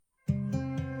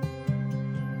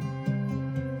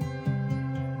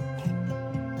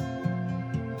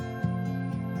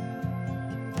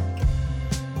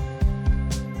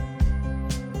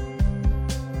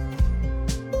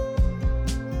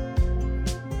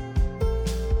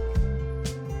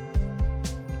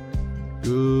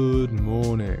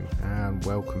morning and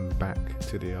welcome back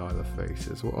to the Isle of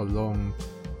Faces. What a long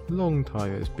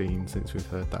time it's been since we've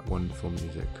heard that wonderful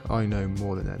music. I know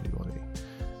more than anybody.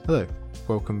 Hello,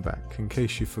 welcome back. In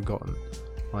case you've forgotten,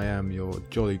 I am your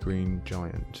jolly green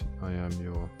giant. I am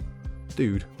your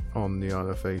dude on the Isle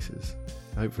of Faces.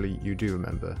 Hopefully you do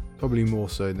remember, probably more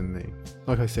so than me.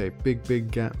 Like I say,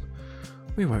 big gap.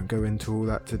 We won't go into all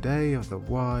that today, of the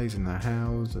whys and the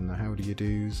hows and the how do you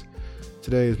do's.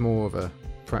 Today is more of a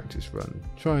practice run,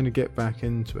 trying to get back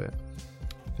into it.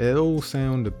 It'll all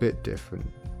sound a bit different.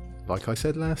 Like I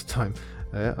said last time,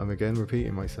 I'm again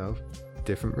repeating myself,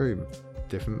 different room,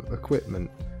 different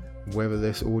equipment. Whether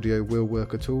this audio will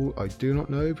work at all, I do not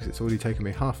know, because it's already taken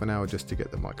me half an hour just to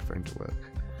get the microphone to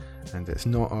work. And it's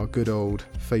not our good old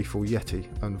faithful Yeti,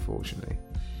 unfortunately.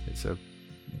 It's a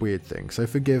weird thing, so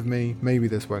forgive me, maybe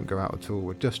this won't go out at all,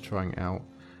 we're just trying it out.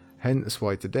 Hence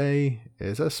why today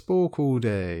is a Sporcle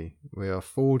day. We are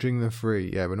forging the 3.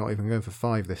 Yeah, we're not even going for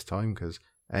 5 this time, because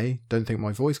A, don't think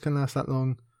my voice can last that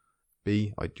long,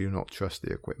 B, I do not trust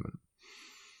the equipment.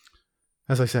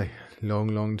 As I say,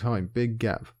 long time, big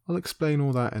gap. I'll explain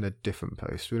all that in a different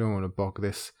post. We don't want to bog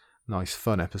this nice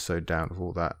fun episode down with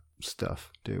all that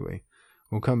stuff, do we?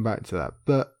 We'll come back to that,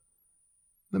 but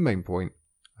the main point,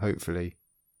 hopefully,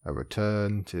 a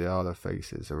return to the Isle of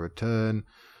Faces, a return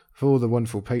for all the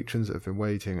wonderful patrons that have been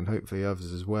waiting, and hopefully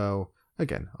others as well.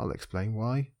 Again, I'll explain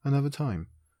why another time.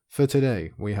 For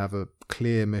today, we have a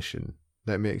clear mission.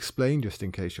 Let me explain, just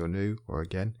in case you're new, or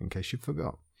again, in case you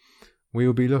forgot. We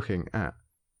will be looking at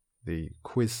the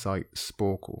quiz site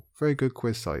Sporcle. Very good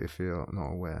quiz site if you're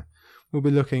not aware. We'll be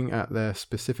looking at their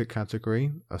specific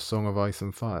category, A Song of Ice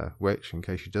and Fire, which, in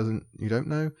case you don't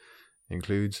know,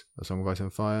 includes A Song of Ice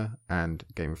and Fire and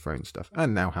Game of Thrones stuff,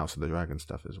 and now House of the Dragon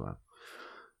stuff as well.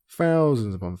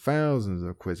 Thousands upon thousands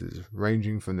of quizzes,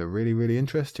 ranging from the really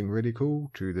interesting, really cool,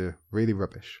 to the really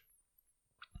rubbish.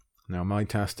 Now my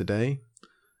task today,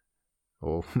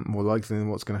 or more likely than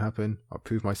what's going to happen, I'll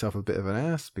prove myself a bit of an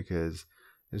ass, because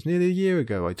it's nearly a year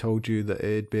ago I told you that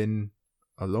it had been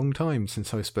a long time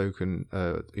since I've spoken,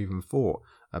 even thought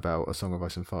about A Song of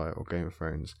Ice and Fire or Game of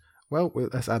Thrones. Well,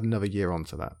 let's add another year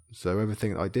onto that. So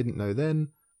everything that I didn't know then,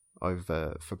 I've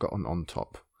forgotten on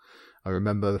top. I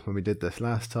remember when we did this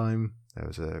last time, there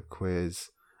was a quiz.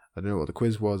 I don't know what the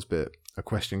quiz was, but a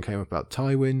question came about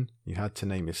Tywin. You had to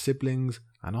name his siblings,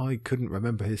 and I couldn't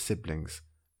remember his siblings.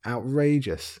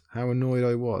 Outrageous. How annoyed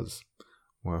I was.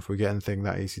 Well, if we get anything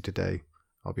that easy today,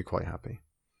 I'll be quite happy.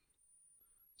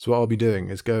 So what I'll be doing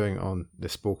is going on the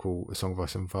Sporcle A Song of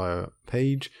Ice and Fire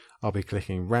page. I'll be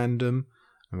clicking random.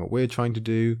 And what we're trying to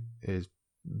do is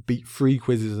beat 3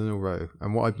 quizzes in a row.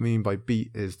 And what I mean by beat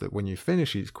is that when you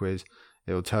finish each quiz,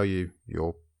 it will tell you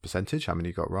your percentage, how many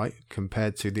you got right,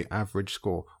 compared to the average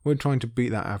score. We're trying to beat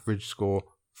that average score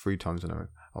 3 times in a row.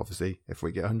 Obviously, if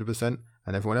we get 100%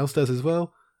 and everyone else does as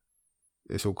well,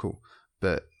 it's all cool.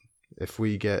 But if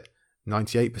we get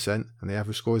 98% and the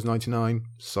average score is 99,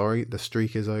 sorry, the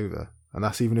streak is over. And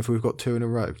that's even if we've got 2 in a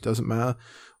row. Doesn't matter.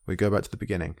 We go back to the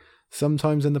beginning.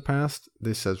 Sometimes in the past,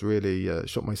 this has really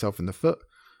shot myself in the foot,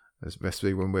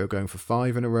 especially when we were going for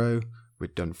 5 in a row.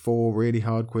 We'd done 4 really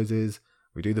hard quizzes.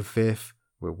 We do the 5th.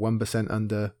 We're 1%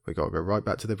 under. We got to go right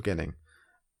back to the beginning.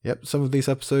 Yep, some of these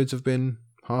episodes have been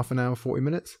half an hour, 40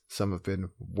 minutes. Some have been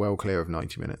well clear of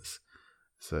 90 minutes.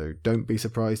 So don't be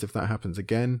surprised if that happens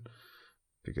again,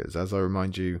 because as I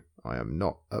remind you, I am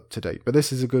not up to date. But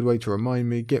this is a good way to remind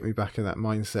me, get me back in that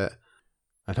mindset,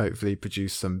 and hopefully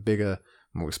produce some bigger,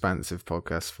 more expansive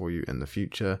podcasts for you in the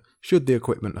future, should the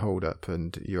equipment hold up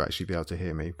and you actually be able to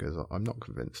hear me, because I'm not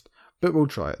convinced. But we'll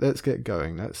try it. Let's get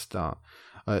going. Let's start.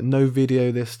 No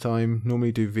video this time.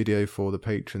 Normally do video for the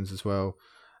patrons as well.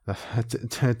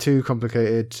 Too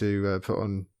complicated to put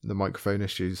on the microphone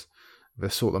issues.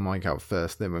 Let's sort the mic out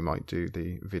first, then we might do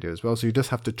the video as well. So you just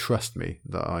have to trust me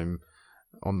that I'm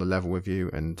on the level with you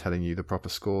and telling you the proper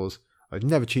scores. I've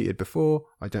never cheated before.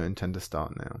 I don't intend to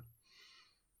start now.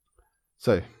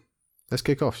 So, let's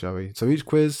kick off, shall we? So each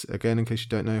quiz, again, in case you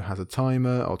don't know, has a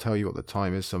timer. I'll tell you what the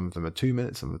time is. Some of them are 2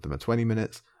 minutes, some of them are 20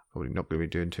 minutes. Probably not going to be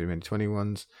doing too many 20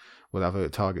 ones. We'll have a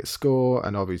target score,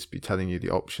 and I'll be telling you the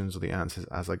options or the answers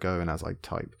as I go and as I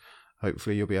type.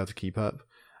 Hopefully you'll be able to keep up.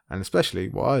 And especially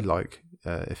what I'd like,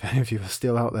 if any of you are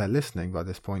still out there listening by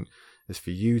this point, is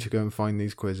for you to go and find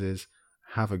these quizzes,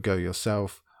 have a go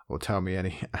yourself, or tell me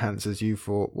any answers you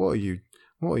thought, what are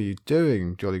you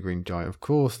doing, Jolly Green Giant? Of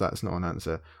course that's not an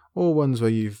answer. Or ones where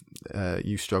you've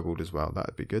struggled as well. That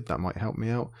would be good. That might help me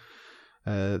out.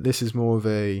 This is more of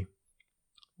a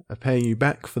paying you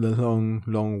back for the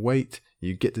long wait.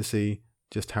 You get to see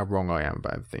just how wrong I am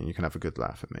about everything. You can have a good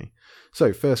laugh at me.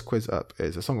 So, first quiz up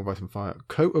is A Song of Ice and Fire,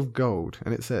 Coat of Gold.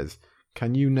 And it says,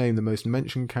 can you name the most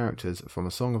mentioned characters from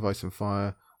A Song of Ice and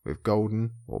Fire with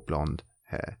golden or blonde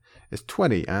hair? It's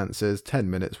 20 answers, 10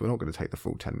 minutes. We're not going to take the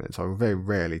full 10 minutes. I very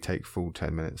rarely take full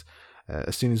 10 minutes.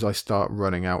 As soon as I start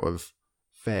running out of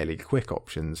fairly quick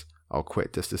options, I'll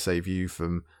quit just to save you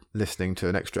from listening to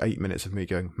an extra 8 minutes of me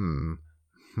going,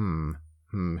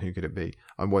 who could it be?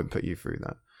 I won't put you through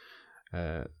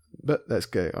that. But let's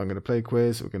go. I'm going to play a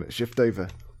quiz. We're going to shift over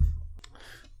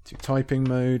to typing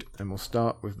mode, and we'll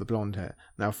start with the blonde hair.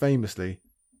 Now, famously,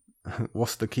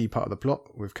 what's the key part of the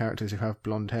plot with characters who have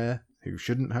blonde hair, who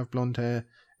shouldn't have blonde hair?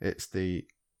 It's the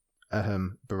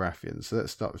Baratheons. So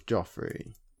let's start with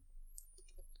Joffrey.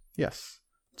 Yes.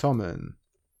 Tommen.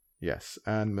 Yes.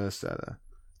 And Myrcella.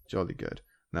 Jolly good.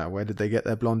 Now, where did they get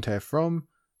their blonde hair from?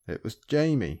 It was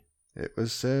Jaime. It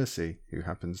was Cersei, who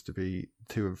happens to be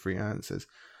 2 and 3 answers.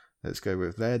 Let's go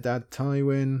with their dad,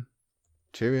 Tywin.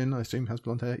 Tyrion, I assume, has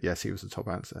blonde hair. Yes, he was the top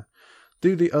answer.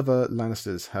 Do the other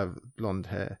Lannisters have blonde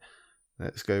hair?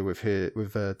 Let's go with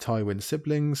Tywin's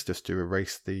siblings, just to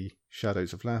erase the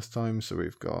shadows of last time. So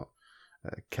we've got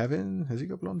Kevin. Has he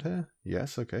got blonde hair?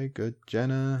 Yes, okay, good.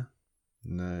 Jenna?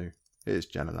 No. It's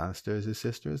Jenna Lannister as his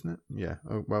sister, isn't it? Yeah.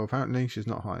 Oh, well, apparently she's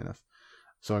not high enough.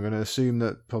 So I'm going to assume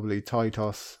that probably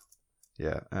Tytos,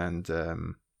 yeah, and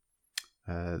the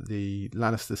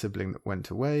Lannister sibling that went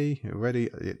away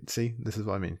already. See, this is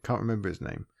what I mean. Can't remember his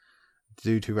name. The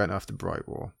dude who went after Bright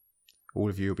War. All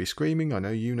of you will be screaming. I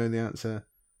know you know the answer.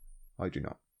 I do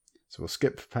not. So we'll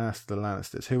skip past the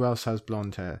Lannisters. Who else has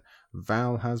blonde hair?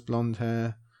 Val has blonde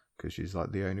hair, because she's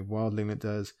like the only wildling that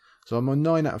does. So I'm on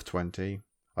 9 out of 20.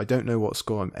 I don't know what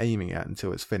score I'm aiming at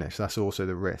until it's finished. That's also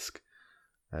the risk.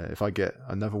 If I get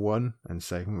another one and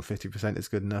say 50% is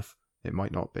good enough, it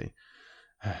might not be.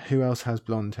 Who else has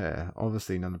blonde hair?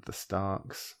 Obviously none of the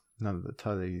Starks, none of the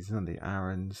Tullys, none of the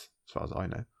Aarons, as far as I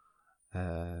know.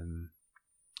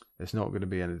 It's not going to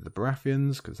be any of the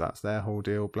Baratheons, because that's their whole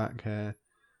deal, black hair.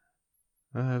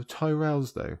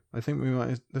 Tyrells, though. I think we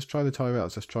might... Let's try the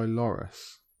Tyrells. Let's try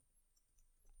Loras.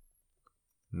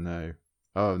 No.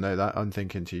 Oh, no, that I'm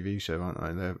thinking TV show, aren't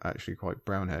I? They're actually quite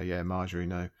brown hair. Yeah, Marjorie,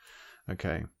 no.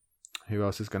 Okay. Who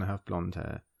else is going to have blonde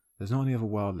hair? There's not any other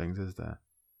wildlings, is there?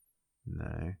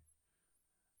 No.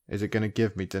 Is it going to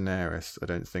give me Daenerys? I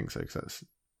don't think so, because that's...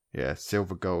 Yeah,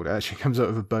 silver gold. It actually comes up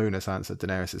with a bonus answer.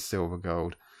 Daenerys is silver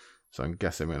gold. So I'm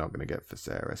guessing we're not going to get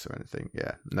Viserys or anything.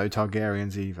 Yeah, no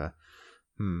Targaryens either.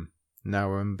 Now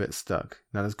we're a bit stuck.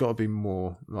 Now there's got to be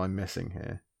more that I'm missing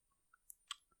here.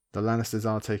 The Lannisters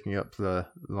are taking up the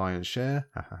lion's share.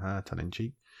 Tongue in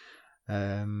cheek.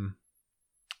 Come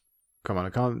on, I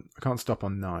can't stop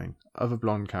on 9. Other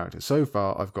blonde characters. So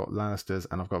far, I've got Lannisters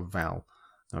and I've got Val.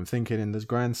 I'm thinking in the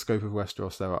grand scope of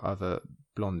Westeros, there are other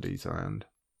blondies around.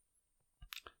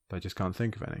 But I just can't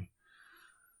think of any.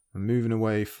 I'm moving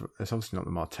away from... It's obviously not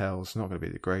the Martells. It's not going to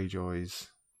be the Greyjoys.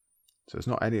 So it's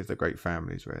not any of the great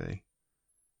families, really.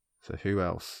 So who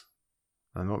else?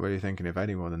 I'm not really thinking of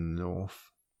anyone in the north.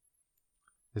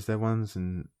 Is there ones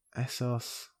in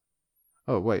Essos?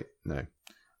 Oh, wait, no.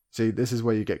 See, this is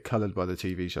where you get coloured by the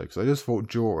TV show. Because I just thought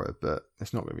Jorah, but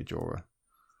it's not going to be Jorah.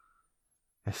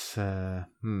 It's,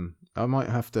 I might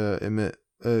have to admit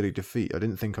early defeat. I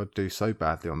didn't think I'd do so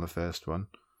badly on the first one.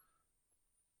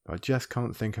 But I just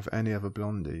can't think of any other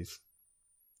blondies.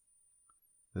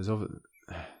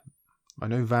 I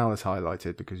know Val is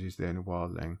highlighted because he's the only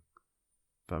wildling.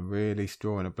 But I'm really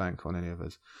drawing a blank on any of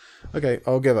us. Okay,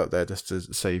 I'll give up there just to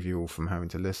save you all from having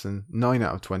to listen. 9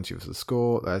 out of 20 was the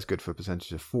score. That's good for a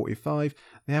percentage of 45.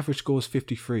 The average score is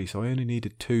 53, so I only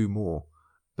needed 2 more.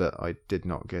 But I did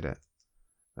not get it.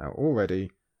 Now already,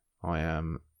 I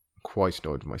am quite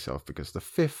annoyed with myself because the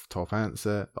 5th top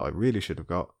answer I really should have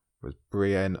got was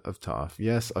Brienne of Tarth.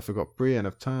 Yes, I forgot Brienne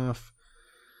of Tarth.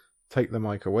 Take the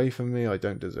mic away from me, I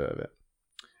don't deserve it.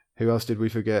 Who else did we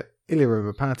forget?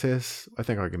 Illyrio Mopatis. I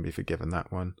think I can be forgiven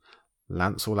that one.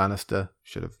 Lancel Lannister.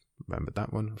 Should have remembered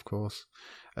that one, of course.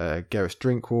 Gareth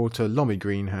Drinkwater. Lommy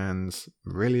Greenhands.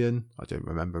 Marillion. I don't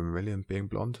remember Marillion being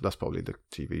blonde. That's probably the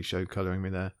TV show colouring me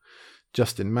there.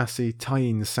 Justin Massey.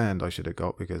 Tyene Sand I should have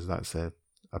got because that's a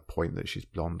point that she's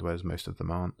blonde, whereas most of them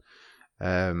aren't.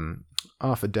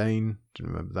 Arthur Dane.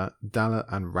 Didn't remember that. Dalla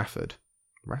and Rafford.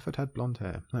 Rafford had blonde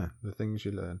hair. The things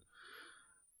you learn.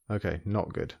 Okay,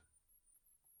 not good.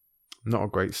 Not a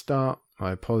great start. I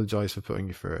apologise for putting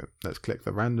you through it. Let's click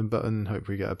the random button. Hope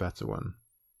we get a better one.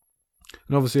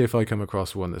 And obviously if I come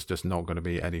across one that's just not going to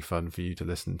be any fun for you to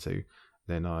listen to,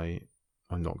 then I'm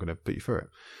not going to put you through it.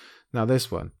 Now this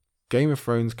one. Game of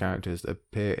Thrones characters that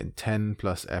appear in 10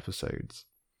 plus episodes.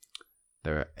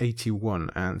 There are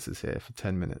 81 answers here for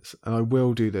 10 minutes. And I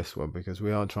will do this one because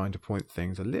we are trying to point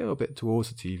things a little bit towards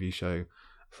the TV show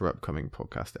for upcoming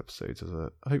podcast episodes, as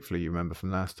hopefully you remember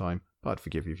from last time, but I'd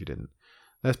forgive you if you didn't.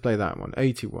 Let's play that one.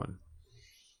 81.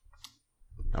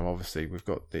 Now, obviously, we've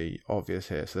got the obvious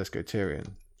here. So let's go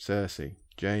Tyrion, Cersei,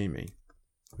 Jaime,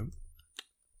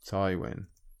 Tywin.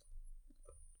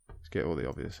 Let's get all the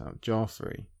obvious out.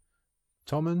 Joffrey.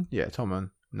 Tommen? Yeah,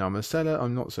 Tommen. Now, Marcella,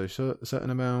 I'm not so certain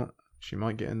about. She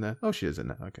might get in there. Oh, she is in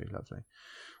there. Okay, lovely.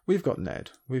 We've got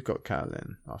Ned. We've got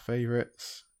Catelyn. Our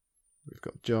favourites. We've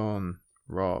got Jon,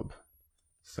 Robb,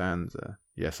 Sansa.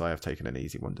 Yes, I have taken an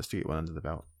easy one just to get one under the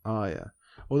belt. Arya.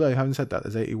 Although, having said that,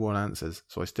 there's 81 answers,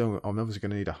 so I'm obviously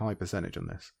going to need a high percentage on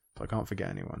this, so I can't forget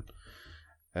anyone.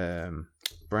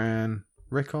 Bran.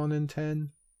 Rickon in 10?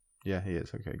 Yeah, he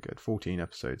is. Okay, good. 14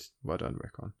 episodes. Well done,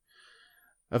 Rickon.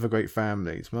 Other great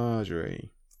families.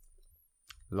 Marjorie.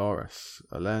 Loras.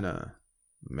 Olenna.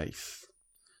 Mace.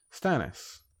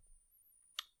 Stannis.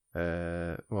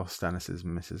 Stannis'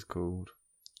 missus called.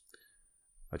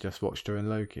 I just watched her in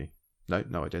Loki.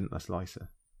 No, I didn't. That's Lysa.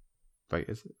 Wait,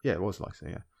 is it? Yeah, it was Lysa,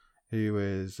 yeah. Who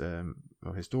is,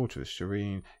 his daughter is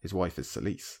Shireen. His wife is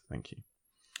Selyse. Thank you.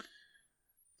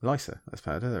 Lysa. Let's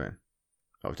put her in.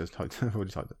 I've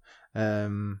already typed it.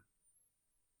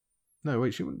 No,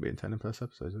 wait, she wouldn't be in 10 plus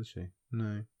episodes, would she?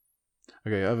 No.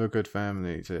 Okay, other good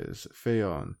families is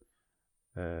Theon.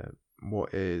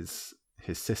 What is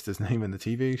his sister's name in the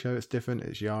TV show? It's different.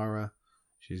 It's Yara.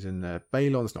 She's in there.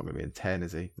 Balon's not going to be in 10,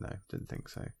 is he? No, didn't think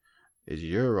so. Is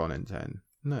Euron in 10?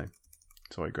 No.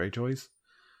 Sorry, Greyjoys.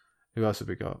 Who else have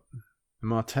we got? The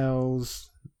Martells.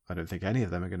 I don't think any of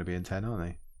them are going to be in 10, are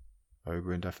they?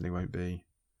 Oberyn definitely won't be.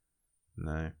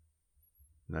 No,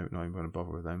 not even going to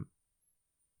bother with them.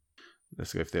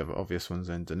 Let's go for the other obvious ones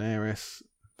then. Daenerys.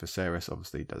 Viserys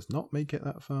obviously does not make it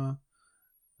that far.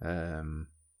 Well,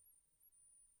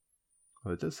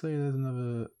 it does say there's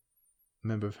another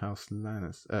member of House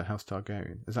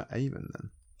Targaryen. Is that Aemon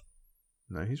then?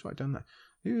 No, he's right down there.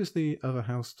 Who is the other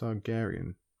House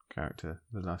Targaryen character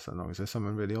that lasts that long? Is there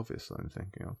someone really obvious that I'm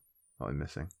thinking of? That I'm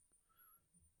missing?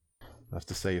 I'll have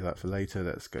to save that for later.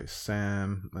 Let's go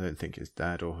Sam. I don't think his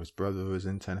dad or his brother was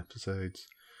in 10 episodes.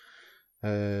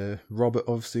 Robert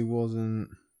obviously wasn't.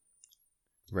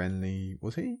 Renly,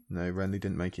 was he? No, Renly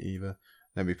didn't make it either.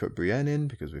 Then we put Brienne in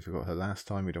because we forgot her last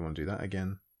time. We don't want to do that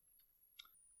again.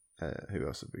 Who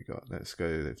else have we got? Let's go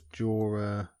with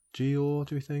Jorah. Gior,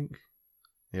 do we think?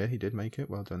 Yeah, he did make it.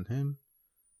 Well done, him.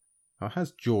 Oh, it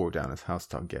has Jorah down as House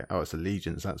Targaryen. Oh, it's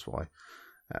Allegiance, that's why.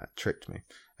 Tricked me.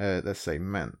 Let's say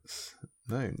Mance.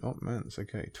 No, not Mance.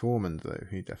 Okay. Tormund, though.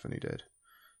 He definitely did.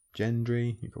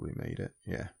 Gendry. He probably made it.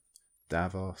 Yeah.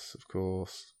 Davos, of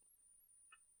course.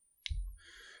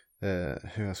 Who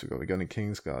else we got? We got in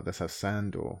Kingsguard. Let's have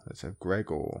Sandor. Let's have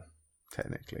Gregor,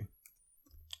 technically.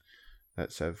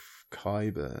 Let's have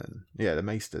Qyburn. Yeah, the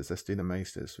Maesters. Let's do the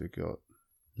Maesters. We've got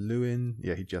Lewin.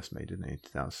 Yeah, he just made it, didn't he?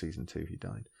 That was season 2. He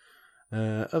died.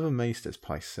 Other Maesters.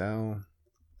 Pycelle.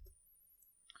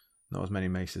 Not as many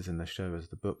Maesters in the show as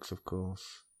the books, of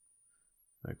course.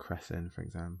 No Crescent, for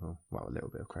example. Well, a little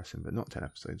bit of Crescent, but not 10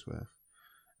 episodes worth.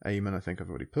 Aemon, I think I've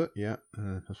already put. Yeah,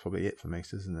 that's probably it for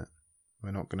Maesters, isn't it?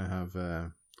 We're not going to have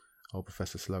old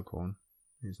Professor Slughorn.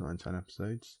 He's not in 10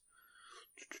 episodes.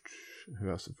 Who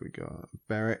else have we got?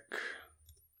 Beric.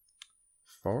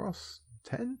 Thoros?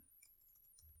 10?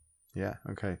 Yeah,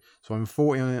 okay. So I'm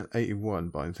 40 on 81,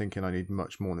 but I'm thinking I need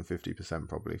much more than 50%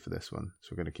 probably for this one. So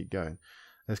we're going to keep going.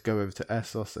 Let's go over to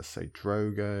Essos. Let's say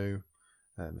Drogo.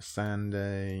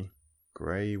 Missandei.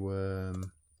 Grey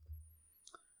Worm.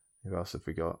 Who else have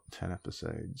we got? 10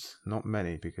 episodes. Not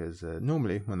many, because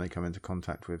normally when they come into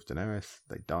contact with Daenerys,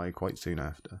 they die quite soon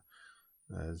after.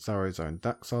 Zorro's own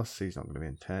Daxos, he's not going to be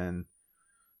in 10.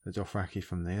 The Dothraki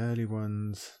from the early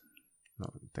ones,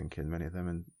 not thinking many of them.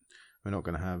 And we're not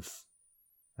going to have,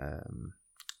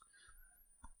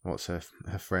 what's her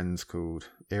friends called?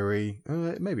 Irri.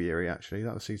 Maybe Irri, actually.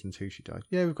 That was season 2 she died.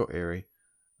 Yeah, we've got Irri.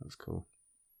 That's cool.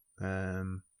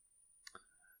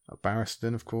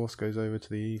 Barristan, of course, goes over to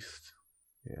the east.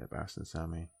 Yeah, Barristan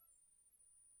Sammy.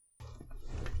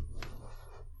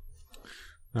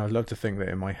 Now, I'd love to think that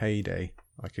in my heyday,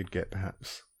 I could get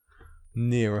perhaps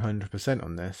near 100%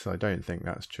 on this. I don't think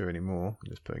that's true anymore. I'm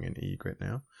just putting in Ygritte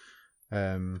now.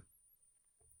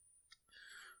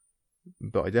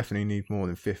 But I definitely need more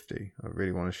than 50. I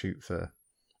really want to shoot for,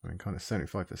 kind of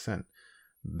 75%.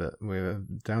 But we're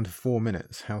down to 4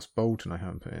 minutes. House Bolton I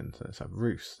haven't put in. So let's have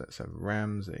Roose. Let's have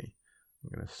Ramsay. I'm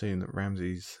going to assume that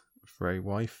Ramsay's Frey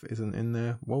wife isn't in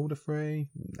there. Walder Frey?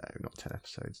 No, not 10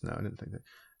 episodes. No, I don't think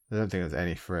there's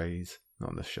any Freys.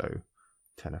 Not on the show.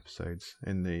 10 episodes.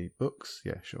 In the books,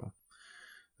 yeah, sure.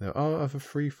 There are other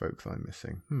free folk that I'm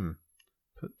missing.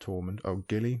 Put Tormund. Oh,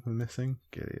 Gilly we're missing.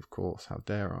 Gilly, of course. How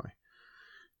dare I?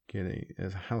 Gilly.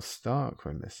 There's House Stark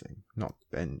we're missing. Not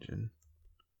Benjen.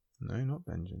 No, not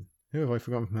Benjen. Who have I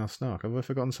forgotten from House Stark? Have I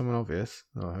forgotten someone obvious?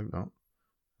 Oh, I hope not.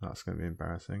 That's going to be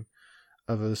embarrassing.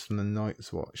 Others from the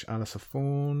Night's Watch. Alistair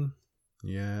Thorne.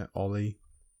 Yeah. Ollie.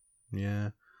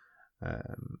 Yeah.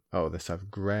 This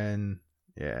have Gren.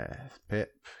 Yeah.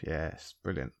 Pip. Yes.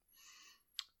 Brilliant.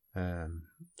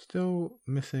 Still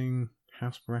missing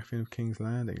House Baratheon of King's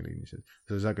Landing.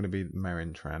 So is that going to be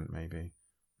Meryn Trant, maybe?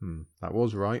 That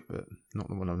was right, but not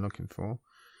the one I'm looking for.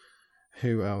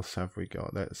 Who else have we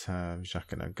got? Let's have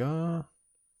Jaqen H'ghar.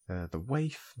 The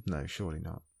Waif? No, surely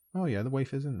not. Oh yeah, the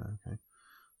Waif is in there. Okay.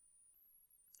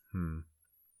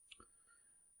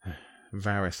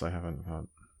 Varys I haven't got.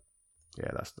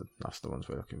 Yeah, that's the ones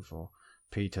we're looking for.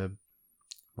 Peter,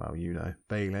 well,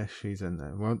 Baelish, he's in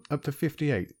there. Well, up to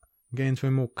 58. Getting to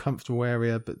a more comfortable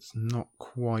area, but it's not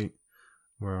quite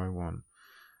where I want.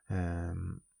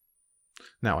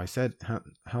 Now, I said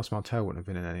House Martell wouldn't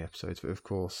have been in any episodes, but of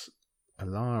course,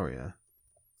 Ilaria,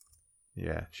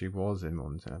 yeah, she was in more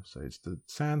than 10 episodes. The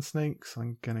Sand Snakes,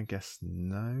 I'm going to guess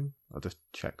no. I'll just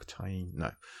check Tyene.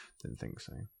 No, didn't think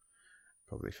so.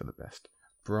 Probably for the best.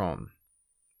 Bronn,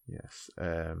 yes.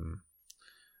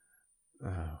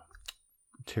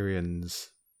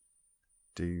 Tyrion's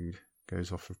dude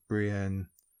goes off of Brienne.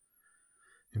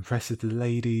 Impresses the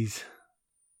ladies.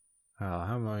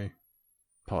 How am I?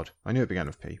 Pod. I knew it began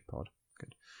with P. Pod.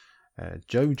 Good.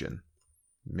 Jojen.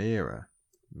 Mira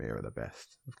the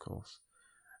best, of course.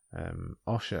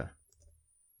 Osha.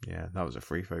 Yeah, that was a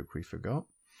free folk we forgot.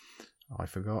 I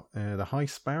forgot. The High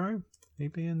Sparrow. He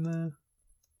be in there?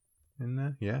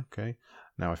 Yeah, okay.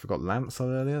 Now I forgot Lancel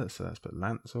earlier, so let's put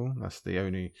Lancel. That's the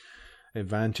only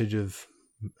advantage of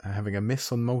having a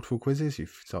miss on multiple quizzes. You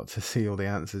start to see all the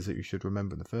answers that you should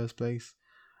remember in the first place.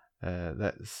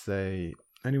 Let's say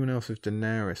anyone else with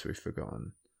Daenerys we've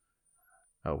forgotten.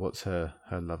 Oh, what's her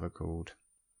lover called?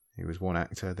 He was one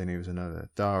actor, then he was another.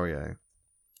 Dario.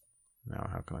 Now,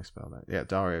 how can I spell that? Yeah,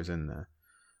 Dario's in there.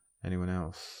 Anyone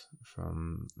else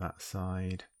from that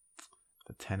side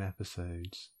for 10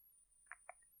 episodes?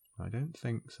 I don't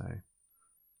think so.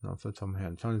 Not off the top of my head.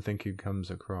 I'm trying to think who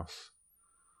comes across.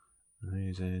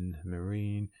 Who's in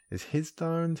Marine? Is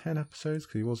Hizdar in 10 episodes?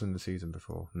 Because he was in the season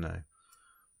before. No.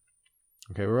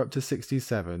 Okay, we're up to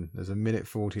 67. There's a minute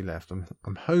 40 left. I'm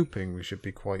hoping we should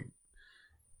be quite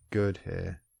good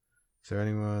here. Is there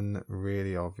anyone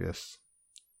really obvious?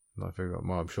 I forgot.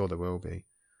 Well, I'm sure there will be.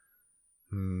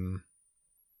 No.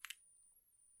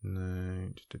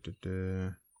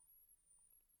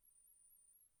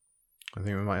 I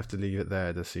think we might have to leave it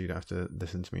there just so you don't have to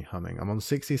listen to me humming. I'm on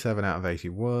 67 out of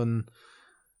 81.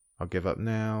 I'll give up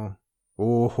now.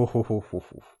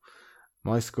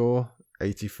 My score,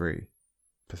 83%.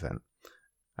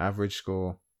 Average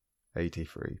score,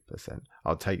 83%.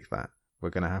 I'll take that. We're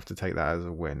going to have to take that as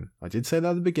a win. I did say that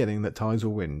at the beginning, that ties or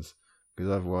wins, because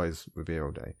otherwise we'll be here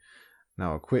all day.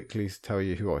 Now I'll quickly tell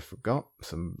you who I forgot.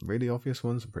 Some really obvious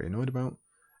ones I'm pretty annoyed about.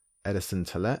 Edison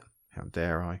Tillett, how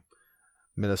dare I.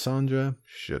 Melisandre,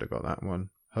 should have got that one.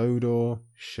 Hodor,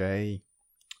 Shay,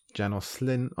 Janos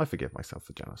Slynt, I forgive myself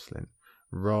for Janos Slynt.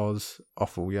 Roz,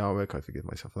 Offal Yarwick, I forgive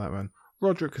myself for that one.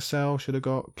 Roderick Cassell should have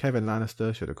got. Kevin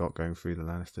Lannister should have got, going through the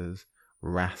Lannisters.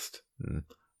 Rast,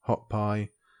 Hot Pie,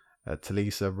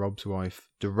 Talisa, Rob's wife.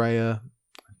 Dorea,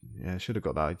 yeah, should have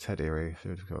got that. Ted Erie,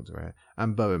 should have got Dorea.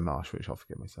 And Bowen Marsh, which I'll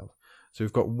forgive myself. So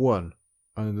we've got one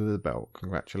under the belt.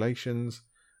 Congratulations.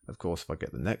 Of course, if I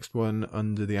get the next one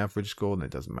under the average score, then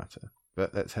it doesn't matter.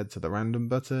 But let's head to the random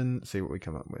button, see what we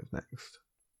come up with next.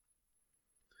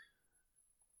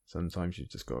 Sometimes you've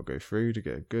just got to go through to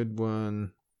get a good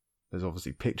one. There's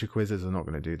obviously picture quizzes. I'm not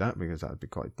going to do that because that would be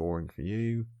quite boring for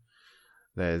you.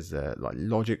 There's like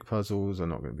logic puzzles. I'm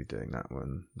not going to be doing that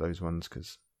one. Those ones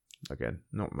because, again,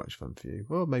 not much fun for you.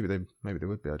 Well, maybe they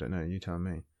would be. I don't know. You tell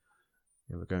me.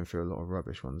 Yeah, we're going through a lot of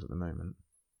rubbish ones at the moment.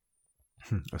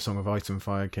 A Song of Ice and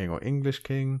Fire King or English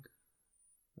King.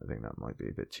 I think that might be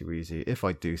a bit too easy, if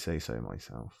I do say so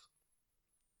myself.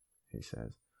 He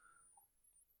says.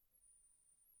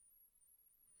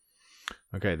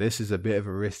 Okay, this is a bit of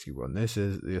a risky one. This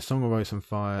is the Song of Ice and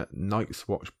Fire Night's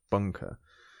Watch Bunker.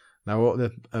 Now, what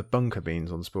the bunker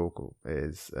means on Sporcle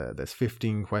is there's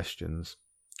 15 questions.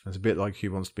 It's a bit like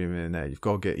Who Wants to Be a Millionaire. You've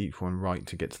got to get each one right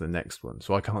to get to the next one.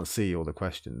 So I can't see all the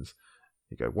questions.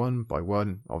 You go one by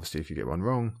one. Obviously, if you get one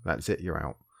wrong, that's it, you're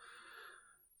out.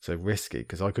 So risky,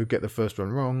 because I could get the first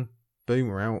one wrong. Boom,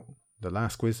 we're out. The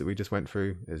last quiz that we just went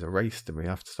through is erased and we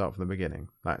have to start from the beginning.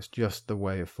 That's just the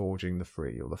way of forging the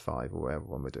 3 or the 5 or whatever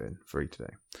one we're doing. 3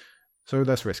 today. So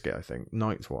let's risk it, I think.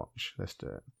 Night's Watch. Let's do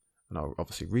it. And I'll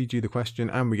obviously read you the question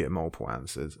and we get multiple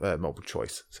answers, multiple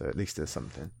choice. So at least there's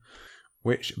something.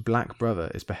 Which black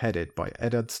brother is beheaded by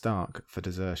Eddard Stark for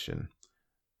desertion?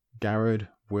 Garrod,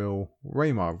 Will,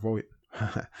 Waymar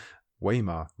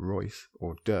Royce,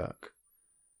 or Dirk?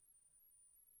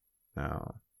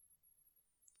 Now,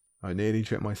 I nearly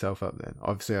tripped myself up then.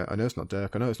 Obviously, I know it's not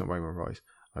Dirk, I know it's not Waymar Royce.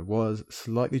 I was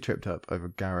slightly tripped up over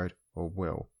Garrod or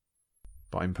Will.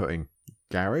 But I'm putting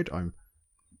Garrod. I'm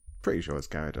pretty sure it's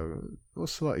Garrod. I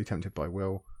was slightly tempted by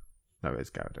Will. No,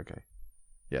 it's Garrod, okay.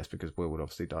 Yes, because Will would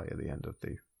obviously die at the end of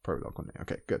the prologue, wouldn't he?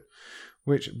 Okay, good.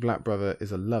 Which black brother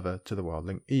is a lover to the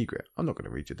wildling Ygritte? I'm not going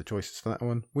to read you the choices for that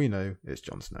one. We know it's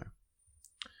Jon Snow.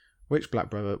 Which black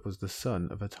brother was the son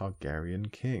of a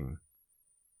Targaryen king?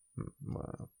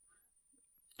 Well,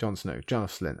 Jon Snow, Jon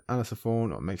of Slint, Alliser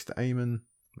Thorne, or Maester Aemon?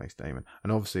 Maester Aemon.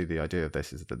 And obviously the idea of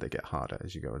this is that they get harder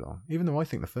as you go along, even though I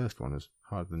think the first one was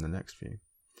harder than the next few.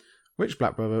 Which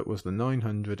black brother was the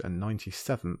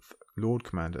 997th Lord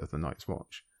Commander of the Night's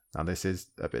Watch? Now this is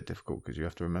a bit difficult because you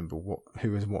have to remember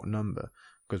who is what number,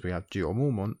 because we have Jeor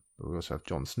Mormont, but we also have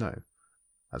Jon Snow,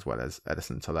 as well as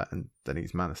Eddison Tillett and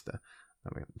Daenerys Lannister. I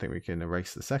think we can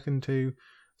erase the second two.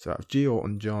 So out of Jeor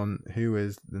and Jon, who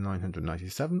is the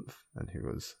 997th and who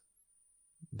was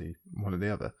the one or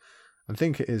the other? I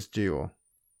think it is Jeor.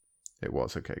 It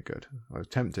was, okay, good. I was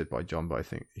tempted by Jon, but I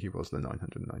think he was the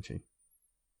 998th.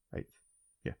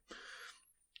 Yeah.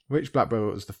 Which black brother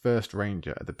was the first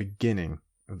ranger at the beginning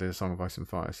of the Song of Ice and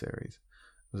Fire series?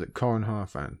 Was it Corran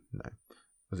Harfan? No.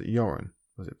 Was it Yoren?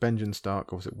 Was it Benjen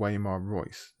Stark? Or was it Waymar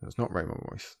Royce? It's not Waymar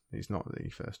Royce. He's not the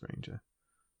first ranger.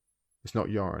 It's not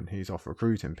Yoren. He's off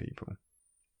recruiting people.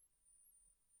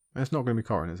 And it's not going to be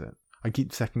Corran, is it? I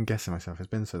keep second guessing myself. It's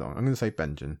been so long. I'm going to say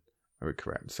Benjen. Are we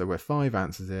correct? So we're 5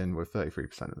 answers in. We're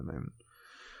 33% at the moment.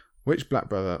 Which black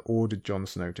brother ordered Jon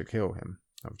Snow to kill him?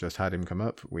 I've just had him come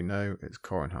up. We know it's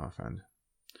Corran Harfand.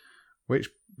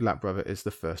 Which black brother is the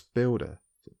first builder?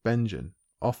 Is it Benjen,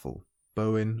 Offal,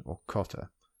 Bowen, or Cotter?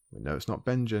 We know it's not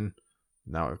Benjen.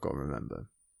 Now I've got to remember.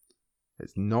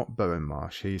 It's not Bowen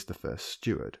Marsh. He's the first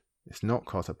steward. It's not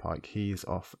Cotter Pike. He's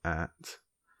off at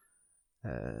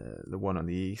the one on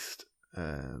the east.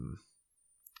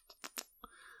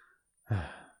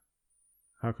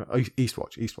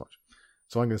 Eastwatch.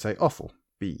 So I'm going to say Offal.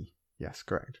 B. Yes,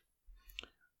 correct.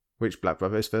 Which black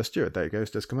brother is first steward? There it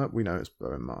goes. Just come up. We know it's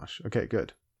Bowen Marsh. Okay,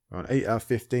 good. We're on 8 out of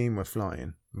 15. We're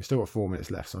flying. We've still got 4 minutes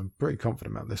left, so I'm pretty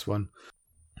confident about this one,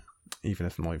 even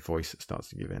if my voice starts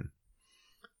to give in.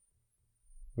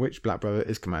 Which black brother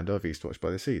is commander of Eastwatch by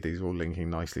the Sea? These are all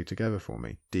linking nicely together for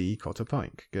me. D. Cotter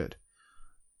Pike. Good.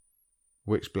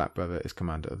 Which black brother is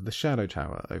commander of the Shadow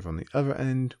Tower? Over on the other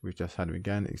end, we've just had him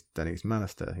again. It's Daenerys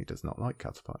Lannister. He does not like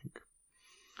Cotter Pike.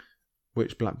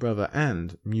 Which black brother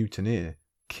and mutineer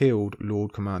killed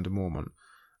Lord Commander Mormont?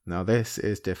 Now this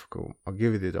is difficult. I'll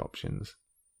give you the options.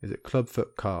 Is it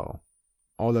Clubfoot Carl,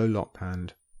 Ollo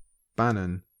Lophand,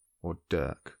 Bannon, or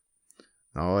Dirk?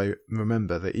 Now I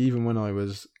remember that even when I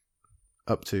was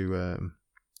up to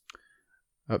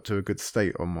a good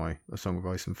state on my A Song of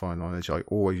Ice and Fire knowledge, I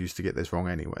always used to get this wrong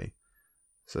anyway.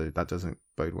 So that doesn't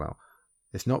bode well.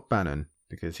 It's not Bannon,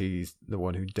 because he's the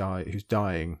one who's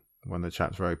dying when the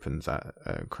chapter opens at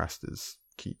Craster's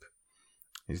Keep.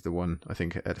 He's the one, I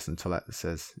think Eddison Tillett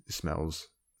says it smells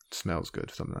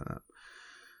good, something like that.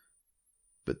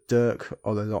 But Dirk,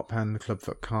 Ollo Lophand,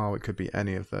 Clubfoot Carl, it could be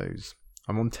any of those.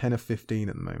 I'm on 10 of 15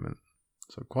 at the moment,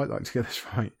 so I'd quite like to get this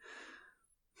right.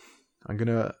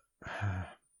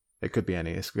 It could be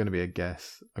any, it's going to be a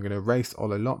guess. I'm going to erase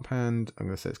Ollo Lophand, I'm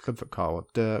going to say it's Clubfoot Carl or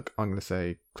Dirk, I'm going to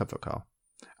say Clubfoot Carl.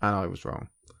 And I was wrong.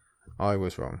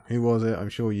 Who was it? I'm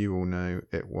sure you all know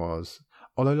it was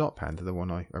Ollo Lophand, the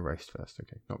one I erased first.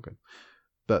 Okay, not good.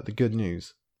 But the good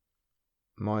news,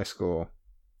 our score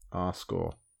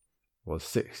was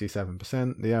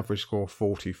 67%, the average score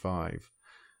 45.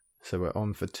 So we're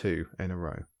on for 2 in a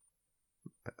row.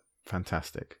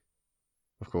 Fantastic.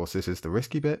 Of course, this is the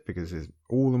risky bit, because it's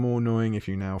all the more annoying if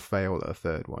you now fail at a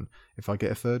third one. If I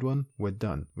get a third one, we're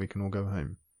done. We can all go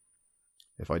home.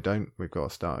 If I don't, we've got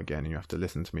to start again, and you have to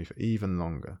listen to me for even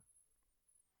longer.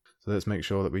 So let's make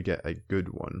sure that we get a good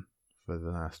one for the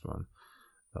last one.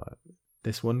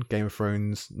 This one, Game of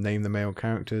Thrones, name the male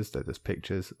characters. They're just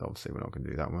pictures. Obviously, we're not going to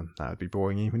do that one. That would be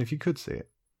boring even if you could see it.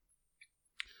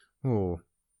 Oh,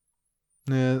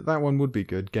 yeah, that one would be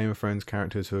good. Game of Thrones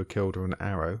characters who are killed with an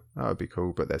arrow. That would be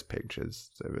cool, but there's pictures.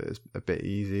 So it's a bit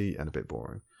easy and a bit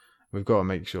boring. We've got to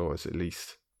make sure it's at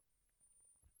least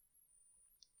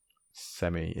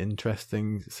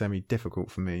semi-interesting,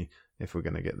 semi-difficult for me if we're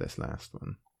going to get this last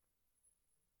one.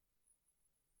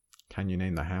 Can you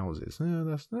name the houses? No,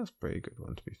 that's a pretty good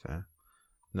one, to be fair.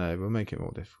 No, we'll make it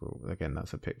more difficult. Again,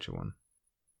 that's a picture one.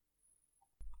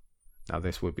 Now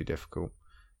this would be difficult.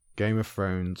 Game of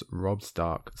Thrones, Robb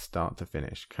Stark, start to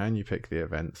finish. Can you pick the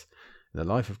events in the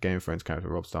life of Game of Thrones character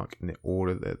Robb Stark in the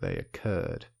order that they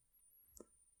occurred?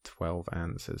 12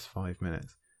 answers, 5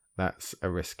 minutes. That's a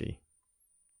risky.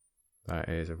 That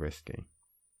is a risky.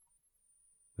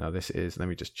 Now this is, let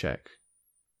me just check.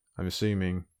 I'm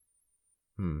assuming,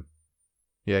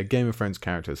 yeah, Game of Thrones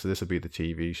characters, so this will be the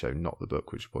TV show, not the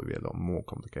book, which will probably be a lot more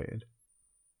complicated.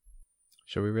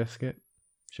 Shall we risk it?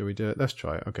 Shall we do it? Let's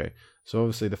try it. Okay, so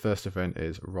obviously the first event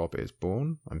is Robb is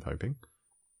born, I'm hoping.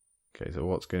 Okay, so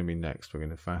what's going to be next? We're going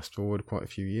to fast forward quite a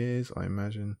few years, I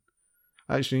imagine.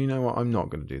 Actually, you know what? I'm not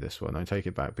going to do this one. I take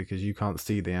it back because you can't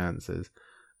see the answers,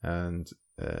 and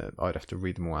I'd have to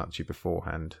read them all out to you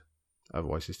beforehand.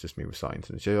 Otherwise, it's just me reciting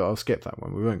them. So I'll skip that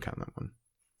one. We won't count that one.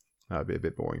 That would be a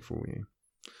bit boring for you.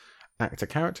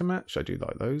 Actor-character match. I do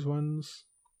like those ones.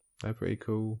 They're pretty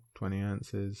cool. 20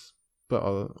 answers.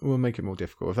 But we'll make it more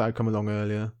difficult. If that had come along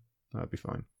earlier, that would be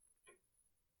fine.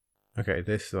 Okay,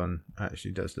 this one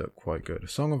actually does look quite good. A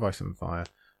Song of Ice and Fire.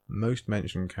 Most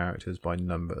mentioned characters by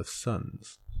number of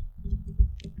sons.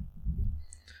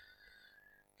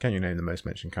 Can you name the most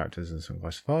mentioned characters in Song of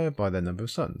Ice and Fire by their number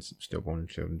of sons? Stillborn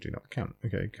children do not count.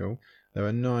 Okay, cool. There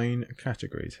are 9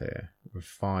 categories here, with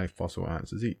 5 possible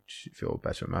answers each. If you're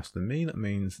better at maths than me, that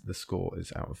means the score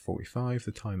is out of 45.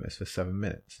 The timer is for 7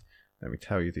 minutes. Let me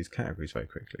tell you these categories very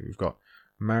quickly. We've got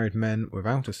married men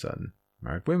without a son,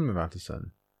 married women without a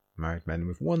son, married men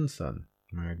with 1 son,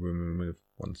 married women with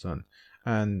 1 son.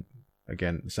 And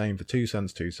again, the same for 2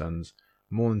 sons,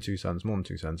 more than 2 sons,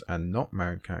 and not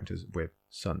married characters with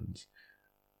sons.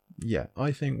 Yeah,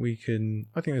 I think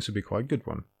this would be quite a good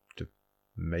one to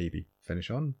maybe finish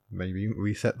on, maybe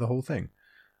reset the whole thing.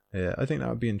 Yeah, I think that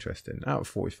would be interesting. Out of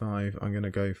 45, I'm going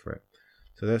to go for it.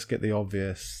 So let's get the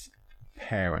obvious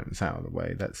parents out of the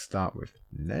way. Let's start with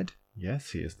Ned.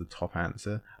 Yes, he is the top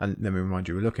answer. And let me remind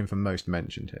you, we're looking for most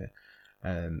mentioned here.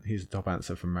 He's the top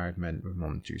answer for married men with more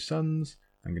than 2 sons.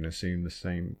 I'm going to assume the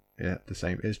same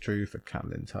is true for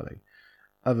Catelyn Tully.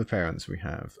 Other parents we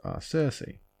have are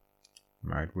Cersei,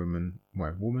 married woman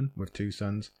with 2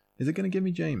 sons. Is it going to give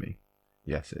me Jaime?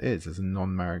 Yes, it is, as a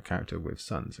non-married character with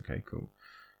sons. Okay, cool.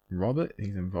 Robert,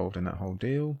 he's involved in that whole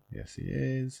deal. Yes, he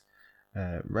is.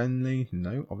 Renly,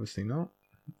 no, obviously not.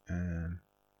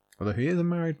 Although he is a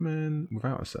married man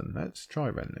without a son. Let's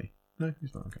try Renly. No,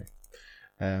 he's not. Okay.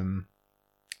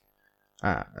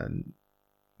 And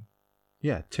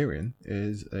yeah, Tyrion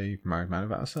is a married man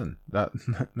without a son. That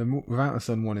the without a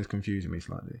son one is confusing me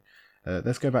slightly.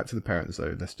 Let's go back to the parents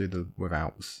though. Let's do the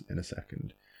withouts in a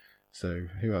second. So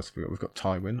who else have we got? We've got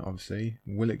Tywin, obviously.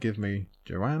 Will it give me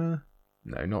Joanna?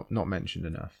 No, not mentioned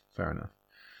enough. Fair enough.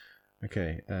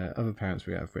 Okay, other parents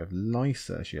we have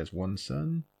Lysa. She has 1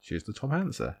 son. She is the top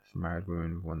answer for married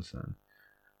women with 1 son.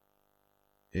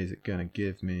 Is it going to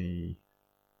give me...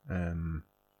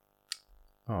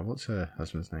 what's her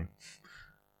husband's name?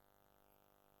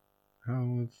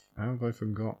 How have I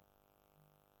forgot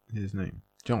his name?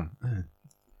 Jon.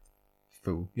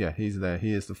 Fool. Yeah, he's there.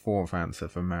 He is the 4th answer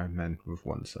for married men with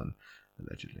 1 son,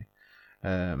 allegedly.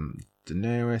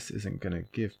 Daenerys isn't going to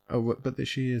give... Oh, but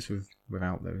she is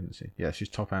without though, isn't she? Yeah, she's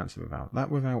top answer without. That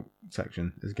without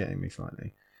section is getting me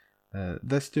slightly.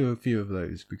 Let's do a few of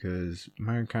those, because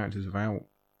married characters without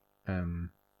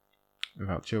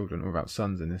children, or without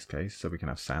sons in this case, so we can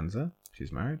have Sansa.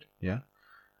 She's married, yeah.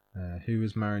 Who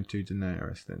was married to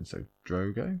Daenerys then? So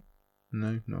Drogo?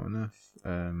 No, not enough.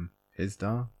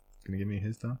 Hizdahr? Can you give me a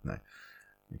Hizdahr? No.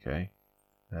 Okay.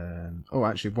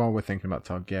 Actually, while we're thinking about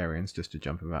Targaryens, just to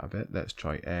jump about a bit, let's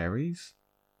try Aerys.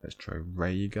 Let's try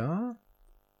Rhaegar.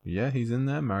 Yeah, he's in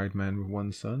there. Married man with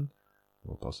 1 son.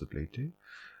 Or possibly 2.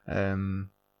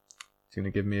 It's going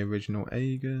to give me original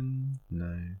Aegon.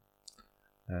 No.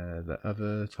 The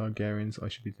other Targaryens I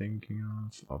should be thinking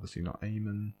of. Obviously not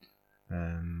Aemon.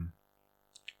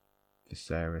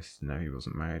 Viserys. No, he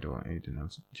wasn't married, or he didn't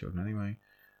have children anyway.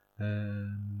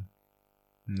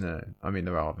 No, I mean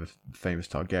there are other famous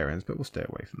Targaryens, but we'll stay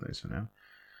away from those for now.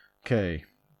 Okay,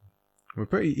 we're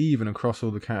pretty even across all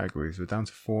the categories. We're down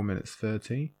to 4 minutes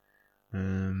 30.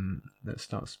 Let's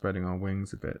start spreading our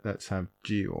wings a bit. Let's have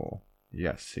Gior.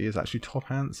 Yes, he is actually top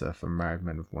answer for married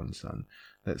men with 1 son.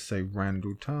 Let's say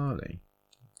Randall Tarley.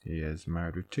 He is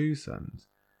married with 2 sons.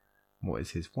 What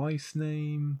is his wife's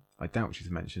name? I doubt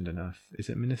she's mentioned enough. Is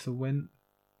it Minissa Went?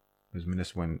 Or is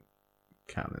Minissa Went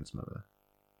Catelyn's mother?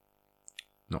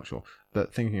 Not sure.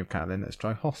 But thinking of Catelyn, let's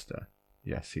try Hoster.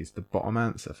 Yes, he's the bottom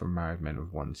answer for married men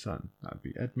with one son. That'd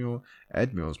be Edmure.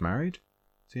 Edmure's married.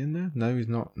 Is he in there? No, he's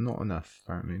not. Not enough,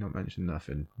 apparently. Not mentioned enough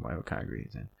in whatever category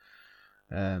he's in.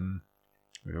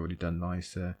 We've already done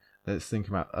Lysa. Let's think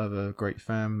about other great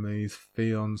families.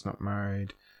 Theon's not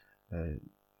married.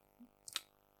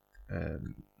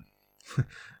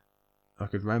 I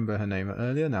could remember her name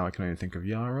earlier. Now I can only think of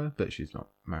Yara, but she's not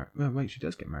married. Oh, wait, she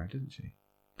does get married, doesn't she?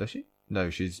 Does she? No,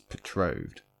 she's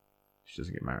betrothed. She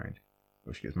doesn't get married.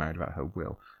 Or she gets married without her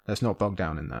will. Let's not bog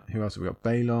down in that. Who else have we got?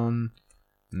 Balon.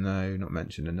 No, not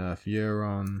mentioned enough.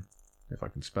 Euron. If I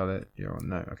can spell it. Euron.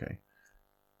 No, okay.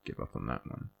 Give up on that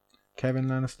one. Kevin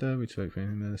Lannister. We spoke for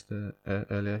him Lannister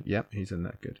earlier. Yep, he's in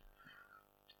there. Good.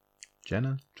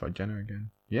 Jenna. Try Jenna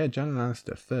again. Yeah, Jenna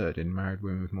Lannister, third in married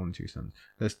women with more than 2 sons.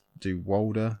 Let's do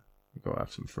Walder. We've got to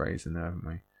have some phrase in there, haven't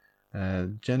we?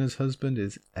 Jenna's husband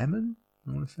is Emmon,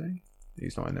 I want to say.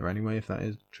 He's not in there anyway, if that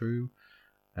is true.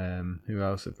 Who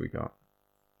else have we got?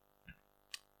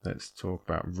 Let's talk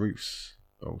about Roose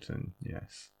Bolton,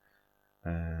 yes.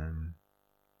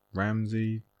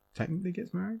 Ramsay technically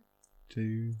gets married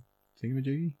to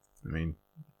Thingamajiggy? I mean,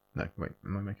 no, wait,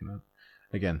 am I making that?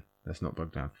 Again, let's not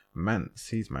bug down. Mance,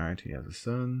 he's married, he has a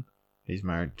son. He's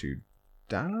married to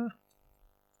Dalla?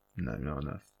 No, not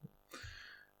enough.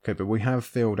 Okay, but we have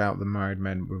filled out the married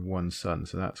men with 1 son,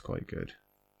 so that's quite good.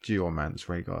 Gior, Mance,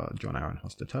 Rhaegar, Jon Arryn,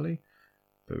 Hoster Tully.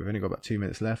 But we've only got about 2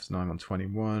 minutes left, and I'm on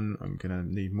 21. I'm going to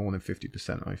need more than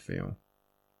 50%, I feel.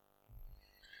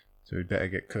 So we better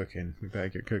get cooking.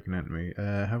 Haven't we?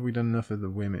 Have we done enough of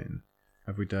the women?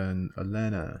 Have we done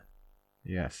Olenna?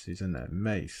 Yes, she's in there.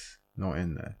 Mace. Not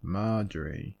in there.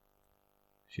 Marjorie.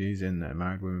 She's in there.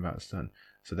 Married woman without a son.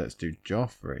 So let's do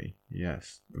Joffrey.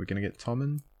 Yes. Are we going to get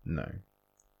Tommen? No.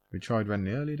 We tried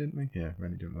Renly early, didn't we? Yeah,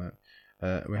 Renly didn't work.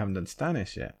 We haven't done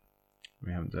Stannis yet.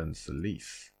 We haven't done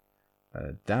Selyse.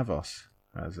 Davos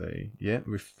has a... Yeah,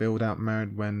 we've filled out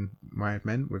married men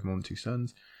with more than 2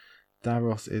 sons.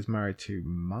 Davos is married to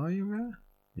Myra?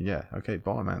 Yeah, okay,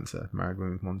 bottom answer. Married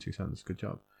woman with more than 2 sons. Good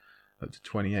job. Up to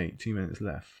 28. 2 minutes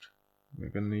left. We're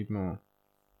going to need more.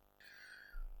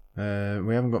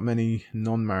 We haven't got many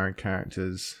non-married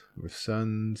characters with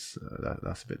sons.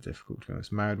 That's a bit difficult to be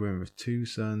honest. Married women with 2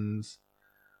 sons.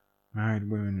 Married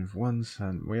women with 1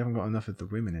 son. We haven't got enough of the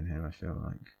women in here, I feel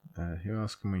like. Who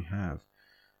else can we have?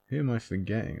 Who am I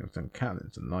forgetting? I've done Catelyn,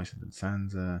 I've done Lysa, I've done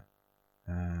Sansa.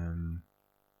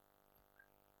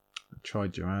 I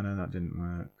tried Joanna, that didn't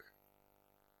work.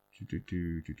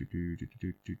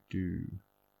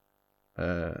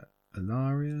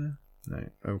 Ilaria? No.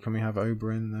 Oh, can we have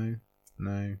Oberyn though?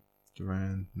 No.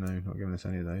 Duran? No, not giving us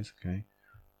any of those. Okay.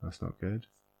 That's not good.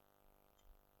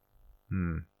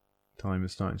 Time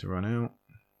is starting to run out.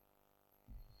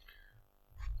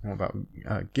 What about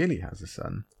Gilly has a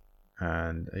son.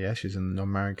 And yeah, she's in the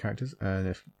non-married characters. And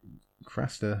if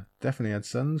Craster definitely had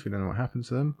sons, we don't know what happened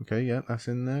to them. Okay, yeah, that's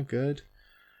in there. Good.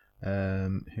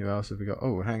 Who else have we got?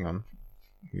 Oh, hang on.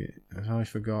 I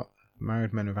forgot.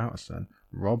 Married men without a son.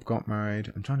 Rob got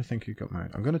married. I'm trying to think who got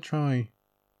married. I'm going to try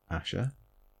Asher.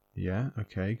 Yeah,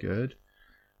 okay, good.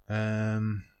 Now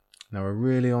we're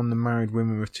really on the married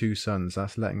women with 2 sons.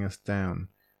 That's letting us down.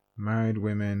 Married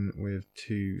women with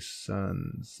 2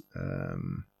 sons.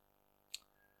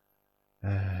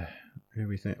 Who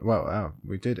we think? Well,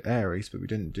 we did Aerys, but we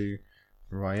didn't do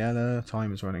Rhaella.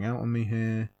 Time is running out on me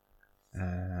here.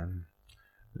 I'm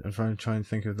trying to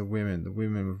think of the women. The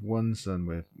women with 1 son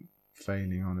we're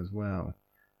failing on as well.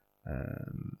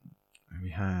 I'm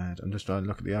just trying to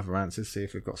look at the other answers, see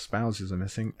if we've got spouses are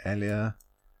missing. Elia.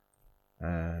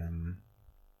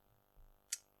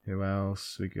 Who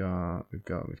else we've got.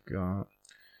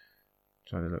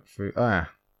 Trying to look through.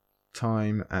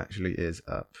 Time actually is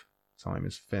up. Time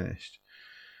is finished.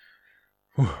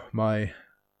 My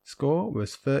score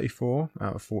was 34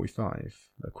 out of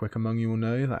 45. The quick among you will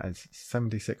know that is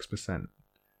 76%.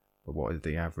 But what is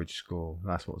the average score?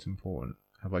 That's what's important.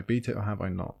 Have I beat it or have I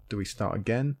not? Do we start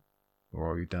again or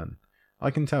are we done?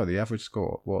 I can tell the average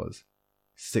score was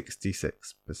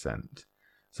 66%.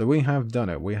 So we have done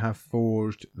it. We have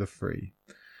forged the 3.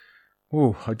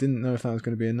 Oh, I didn't know if that was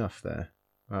going to be enough there.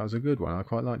 That was a good one. I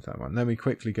quite liked that one. Let me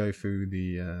quickly go through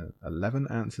the 11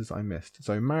 answers I missed.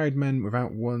 So married men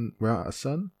without a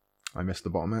son. I missed the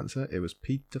bottom answer. It was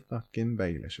Peter fucking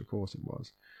Baelish. Of course it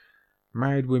was.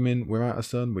 Married women without a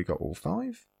son. We got all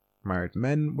 5. Married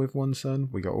men with 1 son.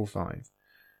 We got all 5.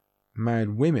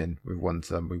 Married women with 1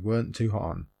 son. We weren't too hot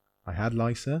on. I had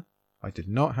Lysa. I did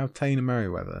not have Taena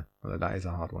Merryweather. Although that is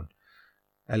a hard one.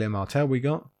 Elia Martell we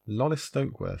got. Lolis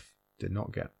Stokeworth did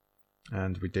not get.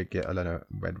 And we did get Olenna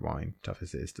Redwine, tough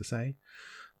as it is to say.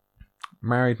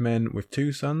 Married men with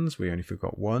 2 sons. We only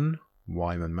forgot one.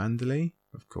 Wyman Manderley.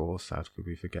 Of course, how could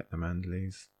we forget the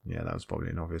Manderleys? Yeah, that was probably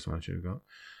an obvious one I should have got.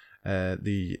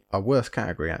 Our worst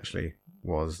category, actually,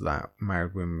 was that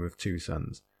married women with 2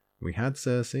 sons. We had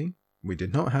Cersei. We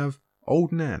did not have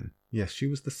Old Nan. Yes, she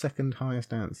was the second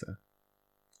highest answer.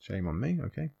 Shame on me,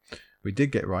 okay. We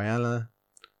did get Rhaella.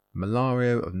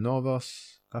 Malaria of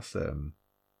Norvos. That's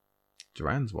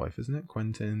Duran's wife, isn't it?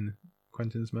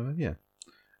 Quentin's mother? Yeah.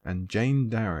 And Jane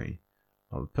Darry.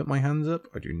 I'll put my hands up.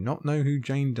 I do not know who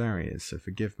Jane Darry is, so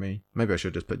forgive me. Maybe I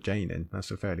should just put Jane in.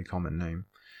 That's a fairly common name.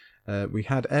 We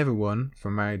had everyone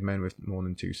from married men with more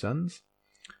than 2 sons.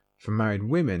 From married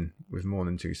women with more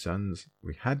than 2 sons,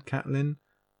 we had Catelyn.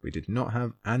 We did not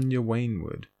have Anya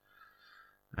Wainwood.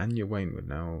 Anya Wainwood.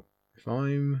 Now, if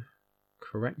I'm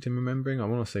correct in remembering, I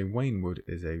want to say Wainwood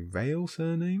is a Vale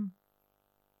surname.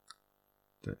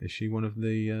 Is she one of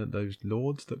the those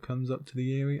lords that comes up to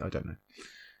the Eyrie? I don't know.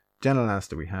 Jenna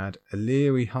Lannister we had.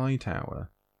 Illyri Hightower.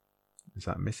 Is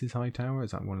that Mrs. Hightower?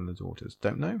 Is that one of the daughters?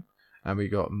 Don't know. And we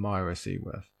got Myra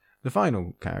Seaworth. The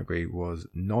final category was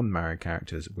non-married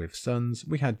characters with sons.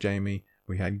 We had Jaime.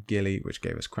 We had Gilly, which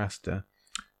gave us Craster.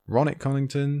 Ronick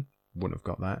Collington. Wouldn't have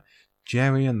got that.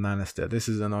 Geryon Lannister. This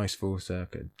is a nice full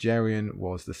circle. Geryon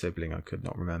was the sibling I could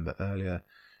not remember earlier,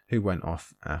 who went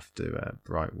off after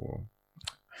Bright War.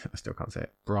 I still can't say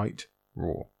it. Bright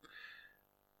Raw.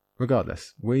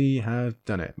 Regardless, we have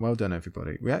done it. Well done,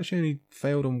 everybody. We actually only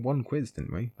failed on 1 quiz,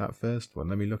 didn't we? That first one.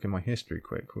 Let me look in my history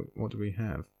quick. What do we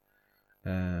have?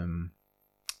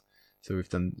 So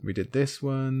we did this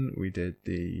one. We did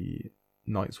the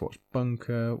Night's Watch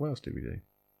Bunker. What else did we do?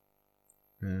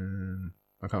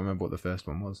 I can't remember what the first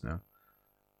one was now.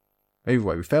 Either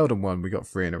way, we failed on 1. We got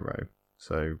 3 in a row.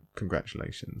 So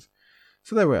congratulations.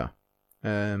 So there we are.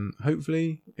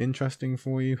 Hopefully interesting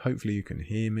for you. Hopefully you can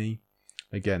hear me.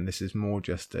 Again, this is more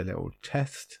just a little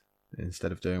test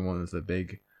instead of doing one of the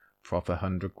big proper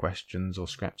 100 questions or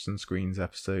scraps and screens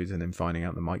episodes and then finding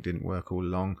out the mic didn't work all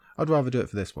along. I'd rather do it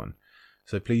for this one.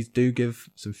 So please do give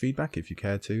some feedback if you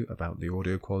care to about the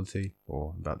audio quality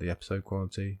or about the episode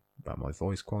quality, about my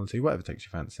voice quality, whatever takes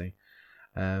your fancy.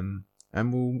 And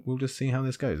we'll just see how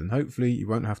this goes. And hopefully you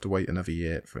won't have to wait another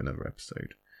year for another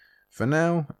episode. For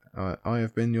now, I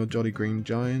have been your Jolly Green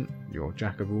Giant, your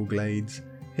Jack of all Glades,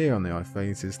 here on the Eye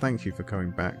Faces. Thank you for coming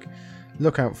back.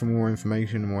 Look out for more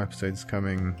information and more episodes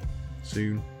coming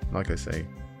soon. Like I say,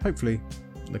 hopefully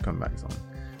the comeback's on.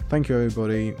 Thank you,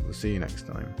 everybody. We'll see you next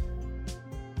time.